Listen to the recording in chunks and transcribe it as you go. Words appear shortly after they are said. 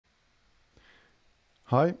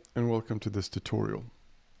Hi and welcome to this tutorial.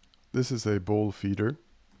 This is a bowl feeder.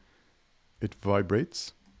 It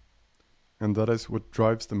vibrates, and that is what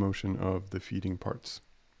drives the motion of the feeding parts.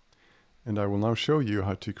 And I will now show you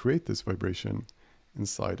how to create this vibration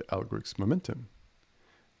inside Algoric's Momentum.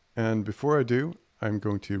 And before I do, I'm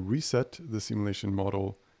going to reset the simulation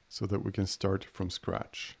model so that we can start from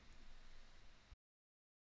scratch.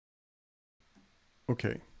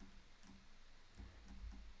 Okay.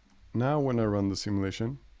 Now when I run the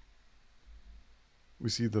simulation, we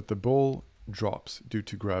see that the bowl drops due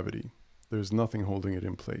to gravity. There's nothing holding it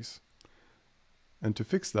in place. And to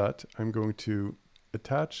fix that, I'm going to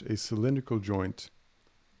attach a cylindrical joint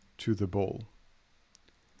to the bowl.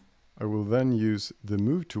 I will then use the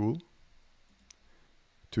Move tool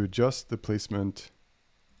to adjust the placement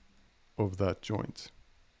of that joint.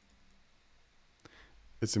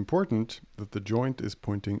 It's important that the joint is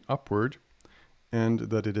pointing upward and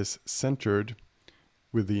that it is centered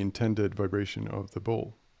with the intended vibration of the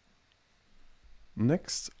bowl.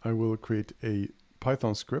 Next, I will create a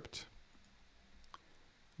Python script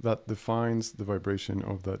that defines the vibration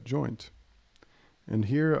of that joint. And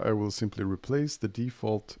here I will simply replace the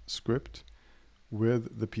default script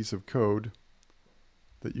with the piece of code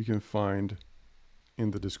that you can find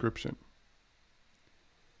in the description.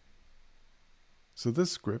 So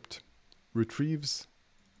this script retrieves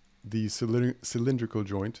the cylindrical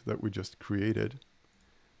joint that we just created.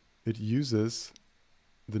 It uses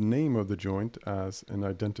the name of the joint as an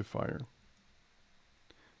identifier.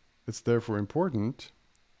 It's therefore important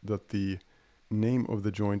that the name of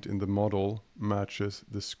the joint in the model matches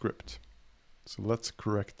the script. So let's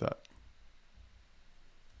correct that.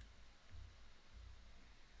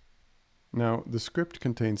 Now, the script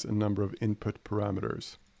contains a number of input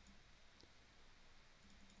parameters: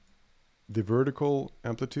 the vertical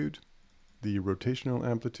amplitude, the rotational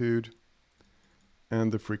amplitude,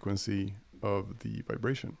 and the frequency of the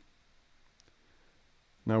vibration.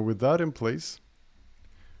 Now with that in place,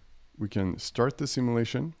 we can start the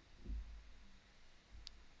simulation,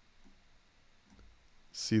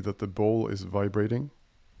 see that the bowl is vibrating,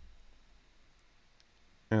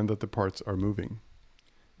 and that the parts are moving.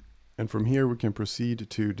 And from here we can proceed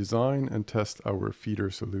to design and test our feeder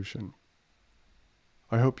solution.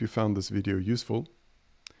 I hope you found this video useful,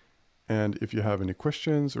 and if you have any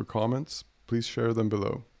questions or comments, please share them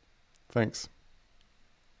below. Thanks.